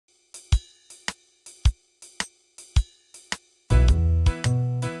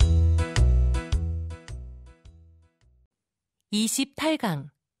28강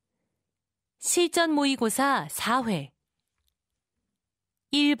실전모의고사 4회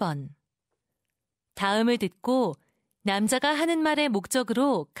 1번 다음을 듣고 남자가 하는 말의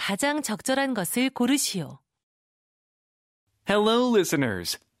목적으로 가장 적절한 것을 고르시오. Hello,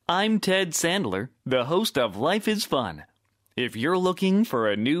 listeners. I'm Ted Sandler, the host of Life is Fun. If you're looking for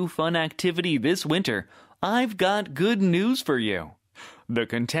a new fun activity this winter, I've got good news for you. The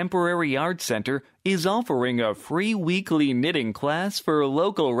Contemporary Arts Center is offering a free weekly knitting class for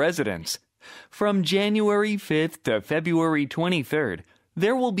local residents. From January 5th to February 23rd,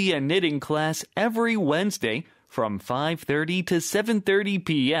 there will be a knitting class every Wednesday from 5:30 to 7:30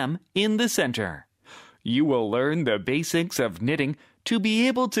 p.m. in the center. You will learn the basics of knitting to be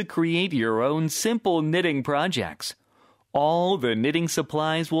able to create your own simple knitting projects. All the knitting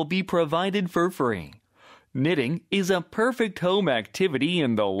supplies will be provided for free. Knitting is a perfect home activity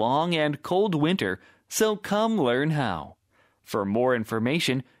in the long and cold winter, so come learn how. For more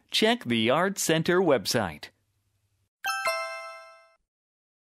information, check the Arts Center website.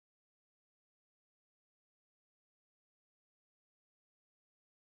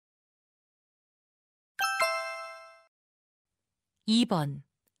 (2번)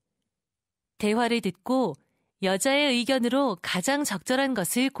 대화를 듣고 여자의 의견으로 가장 적절한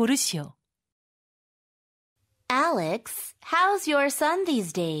것을 고르시오. Alex, how's your son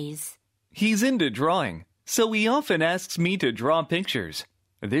these days? He's into drawing, so he often asks me to draw pictures.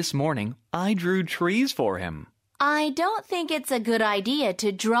 This morning, I drew trees for him. I don't think it's a good idea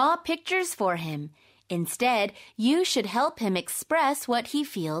to draw pictures for him. Instead, you should help him express what he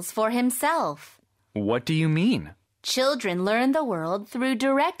feels for himself. What do you mean? Children learn the world through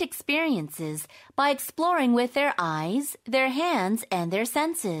direct experiences by exploring with their eyes, their hands, and their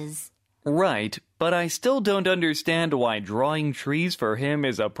senses. Right, but I still don't understand why drawing trees for him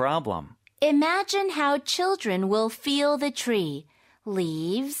is a problem. Imagine how children will feel the tree.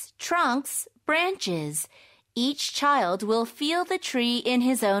 Leaves, trunks, branches. Each child will feel the tree in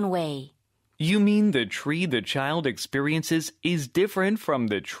his own way. You mean the tree the child experiences is different from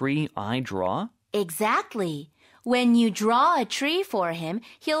the tree I draw? Exactly. When you draw a tree for him,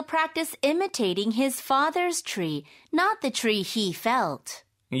 he'll practice imitating his father's tree, not the tree he felt.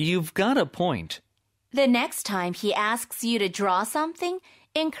 You've got a point. The next time he asks you to draw something,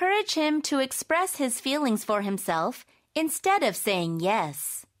 encourage him to express his feelings for himself instead of saying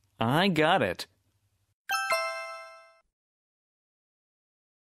yes. I got it.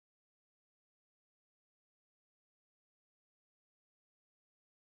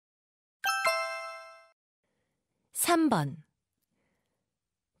 (3번)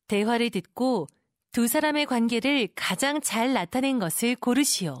 대화를 듣고 두 사람의 관계를 가장 잘 나타낸 것을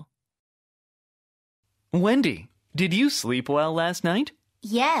고르시오. Wendy, did you sleep well last night?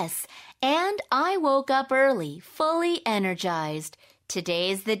 Yes, and I woke up early, fully energized.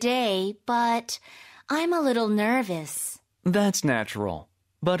 Today's the day, but I'm a little nervous. That's natural.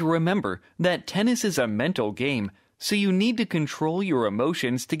 But remember that tennis is a mental game, so you need to control your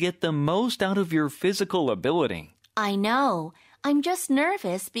emotions to get the most out of your physical ability. I know. I'm just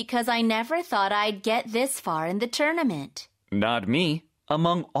nervous because I never thought I'd get this far in the tournament. Not me.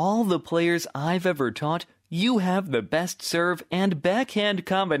 Among all the players I've ever taught, you have the best serve and backhand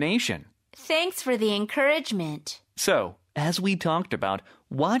combination. Thanks for the encouragement. So, as we talked about,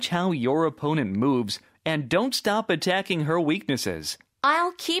 watch how your opponent moves and don't stop attacking her weaknesses.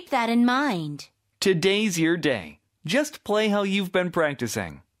 I'll keep that in mind. Today's your day. Just play how you've been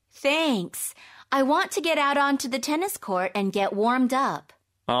practicing. Thanks. I want to get out onto the tennis court and get warmed up.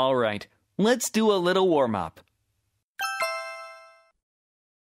 All right, let's do a little warm-up.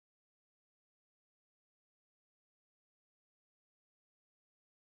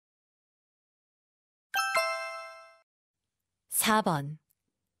 (4번)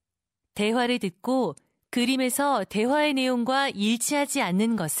 대화를 듣고 그림에서 대화의 내용과 일치하지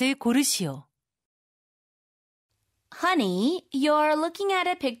않는 것을 고르시오. Honey, you're looking at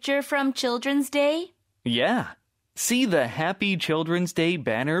a picture from Children's Day? Yeah. See the Happy Children's Day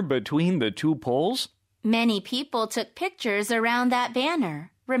banner between the two poles? Many people took pictures around that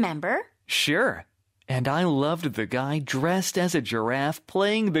banner, remember? Sure. And I loved the guy dressed as a giraffe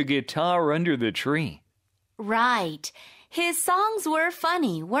playing the guitar under the tree. Right. His songs were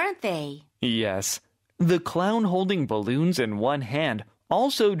funny, weren't they? Yes. The clown holding balloons in one hand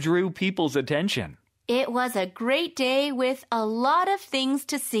also drew people's attention. It was a great day with a lot of things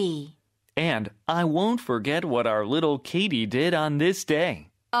to see. And I won't forget what our little Katie did on this day.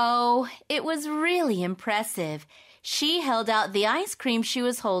 Oh, it was really impressive. She held out the ice cream she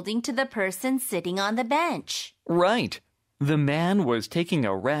was holding to the person sitting on the bench. Right. The man was taking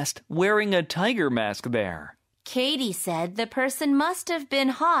a rest wearing a tiger mask there. Katie said the person must have been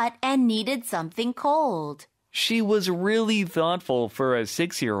hot and needed something cold. She was really thoughtful for a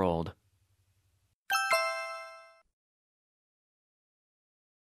 6-year-old.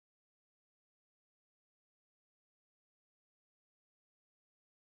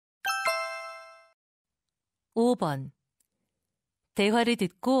 (5번) 대화를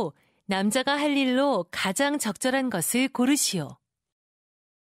듣고 남자가 할 일로 가장 적절한 것을 고르시오.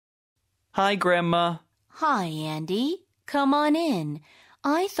 Hi, Grandma. Hi, Andy. Come on in.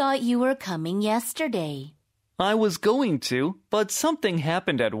 I thought you were coming yesterday. I was going to, but something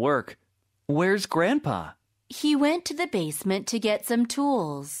happened at work. Where's Grandpa? He went to the basement to get some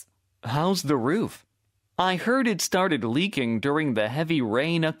tools. How's the roof? I heard it started leaking during the heavy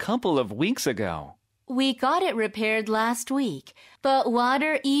rain a couple of weeks ago. We got it repaired last week, but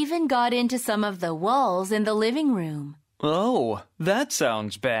water even got into some of the walls in the living room. Oh, that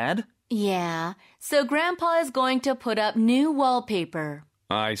sounds bad. Yeah, so Grandpa is going to put up new wallpaper.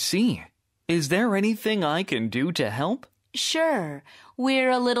 I see. Is there anything I can do to help? Sure.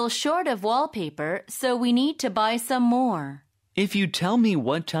 We're a little short of wallpaper, so we need to buy some more. If you tell me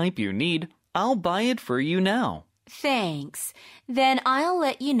what type you need, I'll buy it for you now. Thanks. Then I'll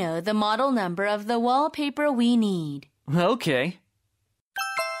let you know the model number of the wallpaper we need. Okay.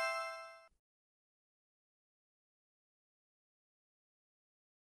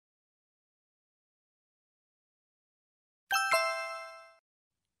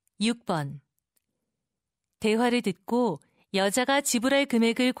 (6번) 대화를 듣고 여자가 지불할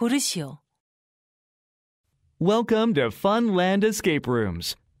금액을 고르시오. Welcome to Funland Escape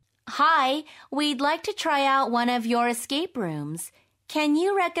Rooms. Hi, we'd like to try out one of your escape rooms. Can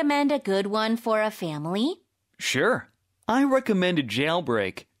you recommend a good one for a family? Sure. I recommend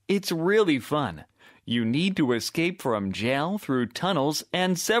Jailbreak. It's really fun. You need to escape from jail through tunnels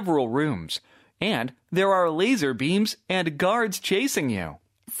and several rooms. And there are laser beams and guards chasing you.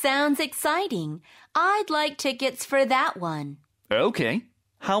 Sounds exciting. I'd like tickets for that one. Okay.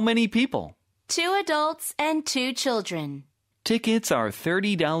 How many people? 2 adults and 2 children. Tickets are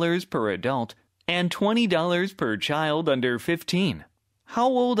 $30 per adult and $20 per child under 15. How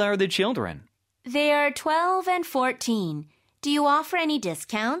old are the children? They are 12 and 14. Do you offer any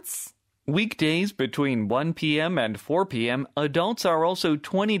discounts? Weekdays between 1 p.m. and 4 p.m., adults are also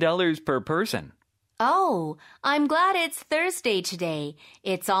 $20 per person. Oh, I'm glad it's Thursday today.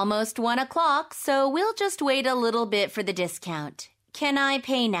 It's almost 1 o'clock, so we'll just wait a little bit for the discount. Can I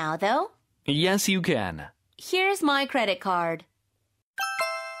pay now, though? Yes, you can. Here's my credit card.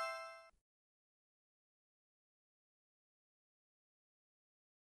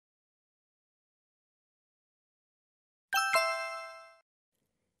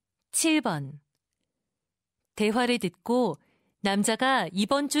 (7번) 대화를 듣고 남자가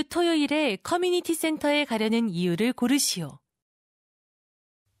이번 주 토요일에 커뮤니티 센터에 가려는 이유를 고르시오.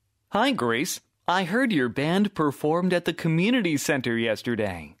 Hi, Grace. I heard your band performed at the community center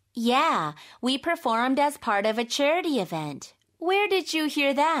yesterday. Yeah, we performed as part of a charity event. Where did you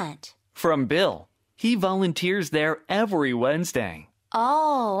hear that? From Bill. He volunteers there every Wednesday.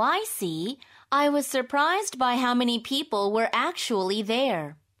 Oh, I see. I was surprised by how many people were actually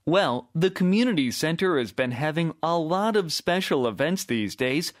there. Well, the community center has been having a lot of special events these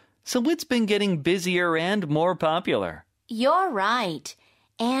days, so it's been getting busier and more popular. You're right.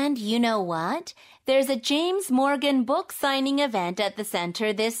 And you know what? There's a James Morgan book signing event at the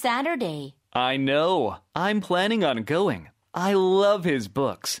center this Saturday. I know. I'm planning on going. I love his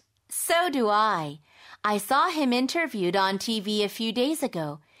books. So do I. I saw him interviewed on TV a few days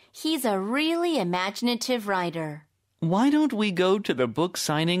ago. He's a really imaginative writer. Why don't we go to the book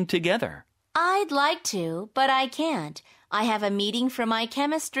signing together? I'd like to, but I can't. I have a meeting for my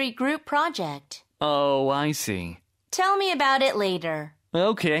chemistry group project. Oh, I see. Tell me about it later.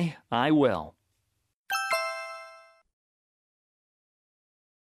 Okay, I will.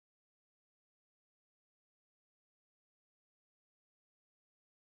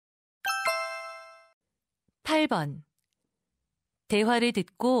 (8번) 대화를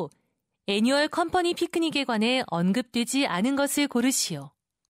듣고 애니얼 컴퍼니 피크닉에 관해 언급되지 않은 것을 고르시오.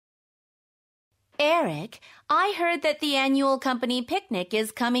 Eric, I heard that the annual company picnic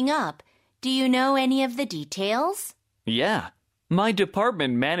is coming up. Do you know any of the details? Yeah. My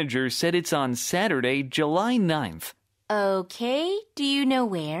department manager said it's on Saturday, July 9th. Okay. Do you know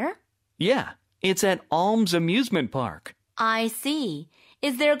where? Yeah, it's at Alms Amusement Park. I see.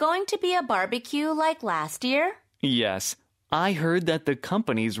 Is there going to be a barbecue like last year? Yes. I heard that the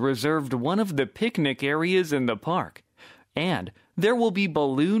company's reserved one of the picnic areas in the park. And there will be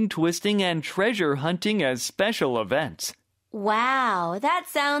balloon twisting and treasure hunting as special events. Wow, that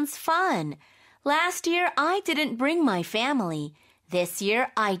sounds fun. Last year, I didn't bring my family. This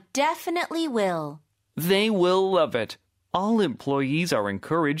year, I definitely will. They will love it. All employees are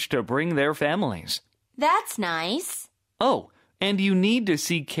encouraged to bring their families. That's nice. Oh, and you need to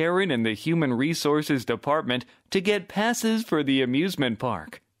see Karen in the Human Resources Department to get passes for the amusement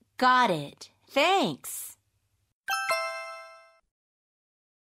park. Got it. Thanks.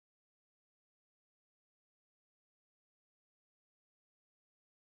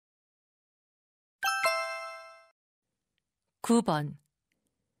 (9번)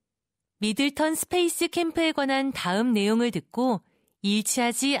 미들턴 스페이스 캠프에 관한 다음 내용을 듣고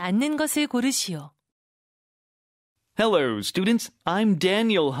일치하지 않는 것을 고르시오. Hello, students. I'm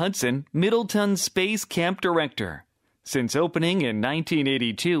Daniel Hudson, Middleton Space Camp Director. Since opening in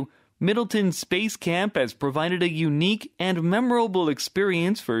 1982, Middleton Space Camp has provided a unique and memorable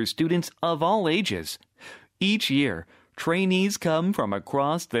experience for students of all ages. Each year, trainees come from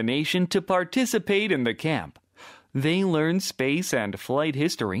across the nation to participate in the camp. They learn space and flight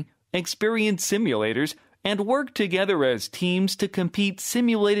history, experience simulators, and work together as teams to complete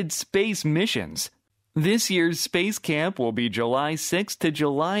simulated space missions. This year's space camp will be July 6th to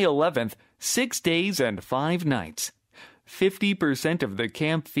July 11th, 6 days and 5 nights. 50% of the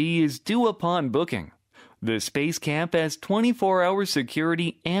camp fee is due upon booking. The space camp has 24-hour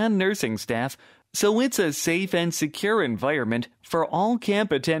security and nursing staff, so it's a safe and secure environment for all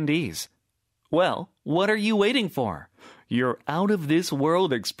camp attendees. Well, what are you waiting for? Your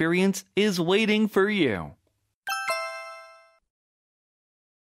out-of-this-world experience is waiting for you.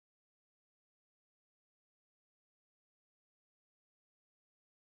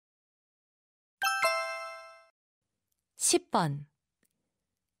 (10번)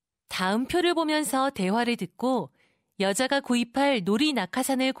 다음 표를 보면서 대화를 듣고 여자가 구입할 놀이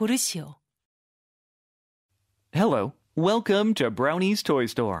낙하산을 고르시오. Hello, welcome to Brownie's Toy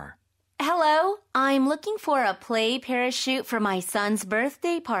Store. Hello, I'm looking for a play parachute for my son's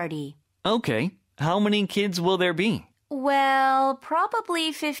birthday party. Okay, how many kids will there be? Well,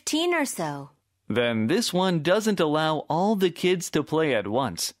 probably 15 or so. Then this one doesn't allow all the kids to play at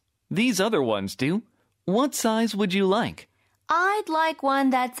once. These other ones do. What size would you like? I'd like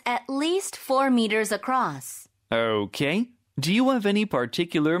one that's at least 4 meters across. Okay. Do you have any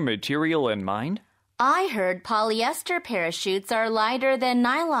particular material in mind? I heard polyester parachutes are lighter than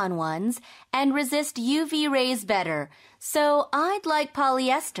nylon ones and resist UV rays better, so I'd like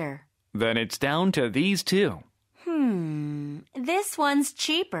polyester. Then it's down to these two. This one's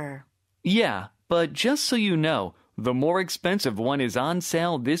cheaper. Yeah, but just so you know, the more expensive one is on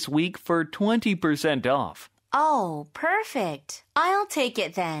sale this week for 20% off. Oh, perfect. I'll take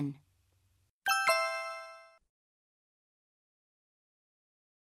it then.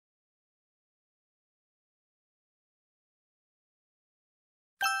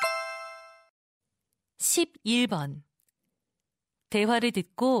 (11번) 대화를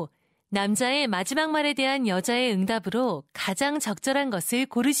듣고 남자의 마지막 말에 대한 여자의 응답으로 가장 적절한 것을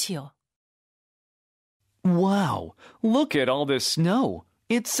고르시오. Wow, look at all this snow.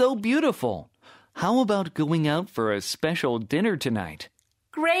 It's so beautiful. How about going out for a special dinner tonight?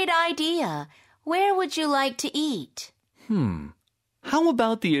 Great idea. Where would you like to eat? How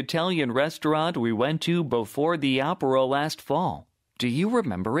about the Italian restaurant we went to before the opera last fall? Do you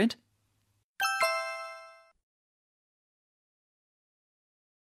remember it?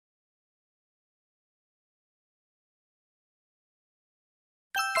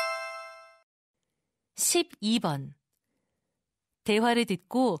 (12번) 대화를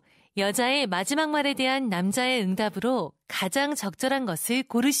듣고 여자의 마지막 말에 대한 남자의 응답으로 가장 적절한 것을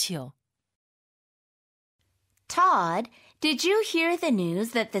고르시오. Todd, did you hear the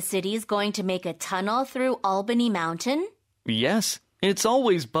news that the city is going to make a tunnel through Albany Mountain? Yes, it's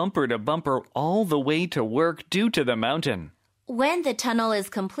always bumper to bumper all the way to work due to the mountain. When the tunnel is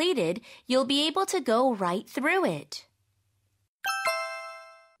completed, you'll be able to go right through it.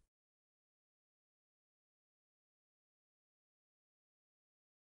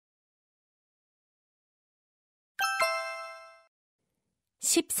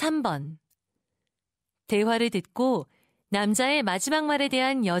 (13번) 대화를 듣고 남자의 마지막 말에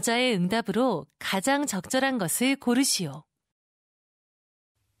대한 여자의 응답으로 가장 적절한 것을 고르시오.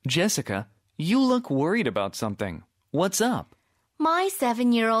 Jessica, you look worried about something. What's up? My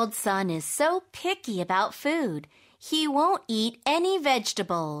 7-year-old son is so picky about food. He won't eat any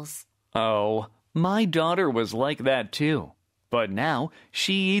vegetables. Oh, my daughter was like that too. But now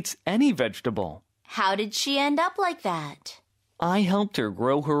she eats any vegetable. How did she end up like that? I helped her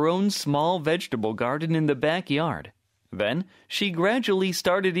grow her own small vegetable garden in the backyard. Then she gradually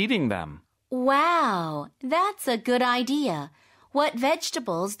started eating them. Wow, that's a good idea. What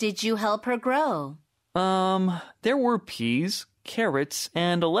vegetables did you help her grow? There were peas, carrots,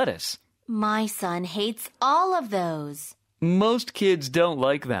 and lettuce. My son hates all of those. Most kids don't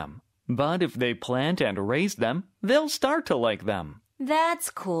like them, but if they plant and raise them, they'll start to like them. That's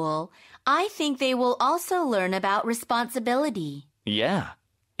cool. I think they will also learn about responsibility. Yeah,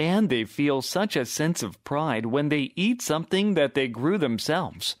 and they feel such a sense of pride when they eat something that they grew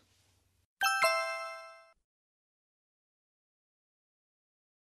themselves.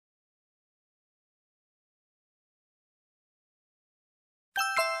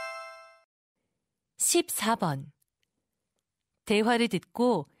 (14번) 대화를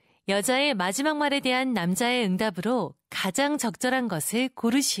듣고 여자의 마지막 말에 대한 남자의 응답으로 가장 적절한 것을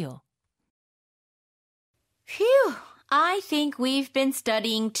고르시오. Phew! I think we've been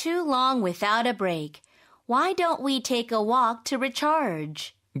studying too long without a break. Why don't we take a walk to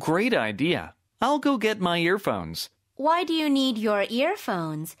recharge? Great idea. I'll go get my earphones. Why do you need your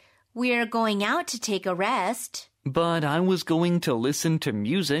earphones? We're going out to take a rest. But I was going to listen to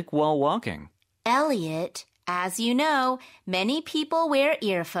music while walking. Elliot, as you know, many people wear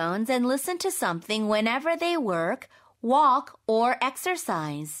earphones and listen to something whenever they work, walk, or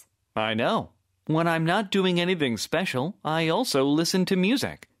exercise. I know. When I'm not doing anything special, I also listen to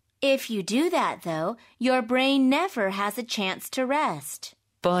music. If you do that, though, your brain never has a chance to rest.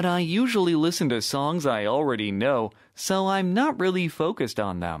 But I usually listen to songs I already know, so I'm not really focused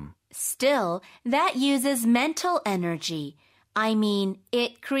on them. Still, that uses mental energy. I mean,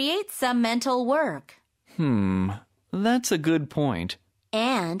 it creates some mental work. That's a good point.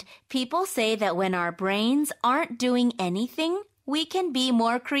 And people say that when our brains aren't doing anything, we can be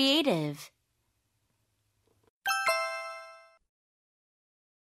more creative.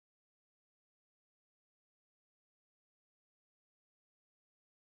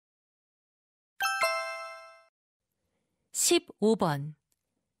 (15번)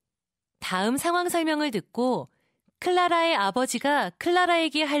 다음 상황 설명을 듣고 클라라의 아버지가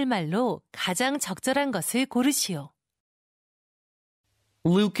클라라에게 할 말로 가장 적절한 것을 고르시오.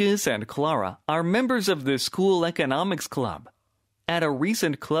 Lucas and Clara are members of the school economics club. At a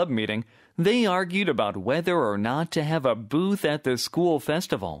recent club meeting, they argued about whether or not to have a booth at the school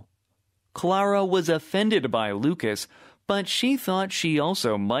festival. Clara was offended by Lucas, but she thought she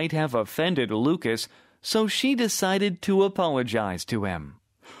also might have offended Lucas, so she decided to apologize to him.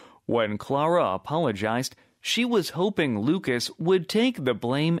 When Clara apologized, she was hoping Lucas would take the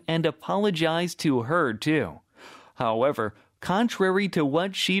blame and apologize to her too. However, contrary to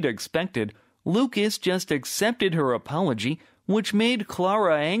what she'd expected, Lucas just accepted her apology, which made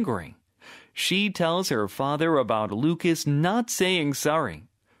Clara angry. She tells her father about Lucas not saying sorry.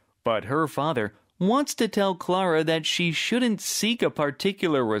 But her father wants to tell Clara that she shouldn't seek a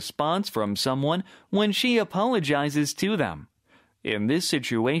particular response from someone when she apologizes to them. In this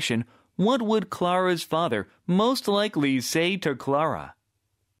situation, what would Clara's father most likely say to Clara?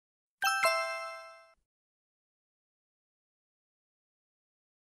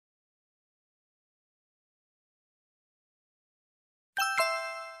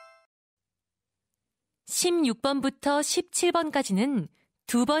 (16번부터 17번까지는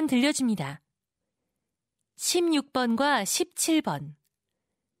 2번 들려줍니다. 16번과 17번.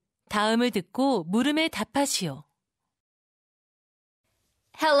 다음을 듣고 물음에 답하시오.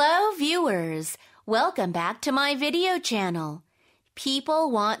 Hello, viewers. Welcome back to my video channel. People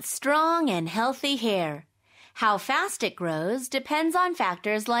want strong and healthy hair. How fast it grows depends on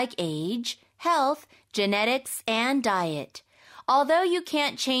factors like age, health, genetics, and diet. Although you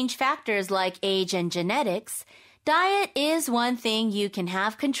can't change factors like age and genetics, diet is one thing you can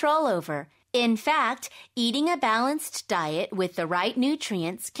have control over. In fact, eating a balanced diet with the right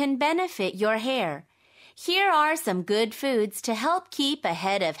nutrients can benefit your hair. Here are some good foods to help keep a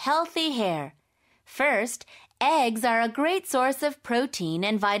head of healthy hair. First, eggs are a great source of protein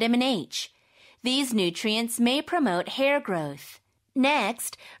and vitamin H. These nutrients may promote hair growth.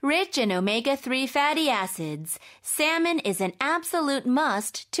 Next, rich in omega-3 fatty acids, salmon is an absolute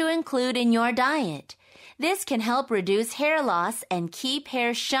must to include in your diet. This can help reduce hair loss and keep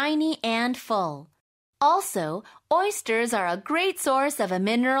hair shiny and full. Also, oysters are a great source of a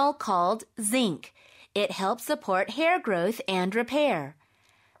mineral called zinc. It helps support hair growth and repair.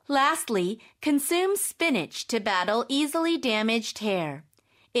 Lastly, consume spinach to battle easily damaged hair.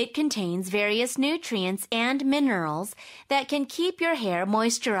 It contains various nutrients and minerals that can keep your hair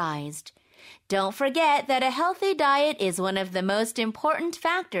moisturized. Don't forget that a healthy diet is one of the most important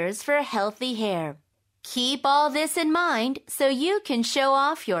factors for healthy hair. Keep all this in mind so you can show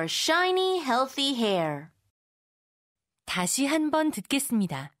off your shiny, healthy hair. 다시 한 번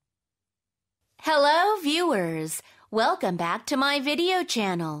듣겠습니다. Hello, viewers. Welcome back to my video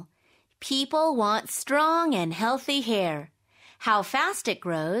channel. People want strong and healthy hair. How fast it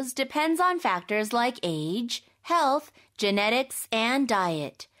grows depends on factors like age, health, genetics, and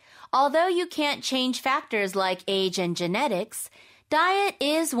diet. Although you can't change factors like age and genetics, diet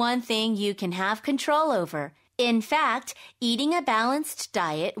is one thing you can have control over. In fact, eating a balanced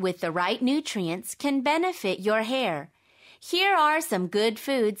diet with the right nutrients can benefit your hair. Here are some good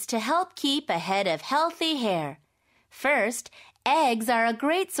foods to help keep a head of healthy hair. First, eggs are a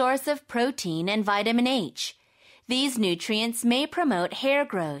great source of protein and vitamin H. These nutrients may promote hair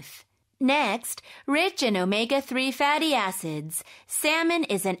growth. Next, rich in omega-3 fatty acids, salmon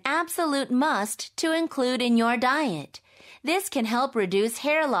is an absolute must to include in your diet. This can help reduce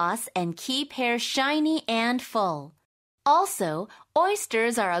hair loss and keep hair shiny and full. Also,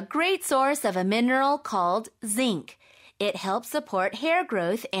 oysters are a great source of a mineral called zinc. It helps support hair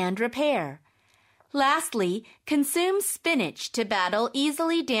growth and repair. Lastly, consume spinach to battle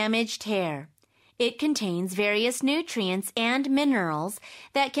easily damaged hair. It contains various nutrients and minerals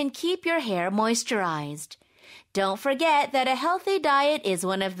that can keep your hair moisturized. Don't forget that a healthy diet is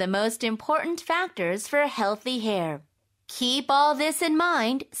one of the most important factors for healthy hair. Keep all this in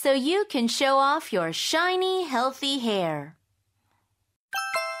mind so you can show off your shiny, healthy hair.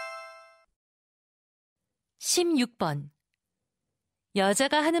 16번.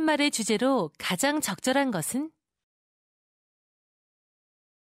 여자가 하는 말의 주제로 가장 적절한 것은?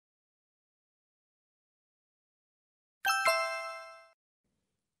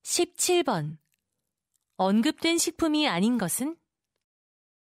 17번. 언급된 식품이 아닌 것은?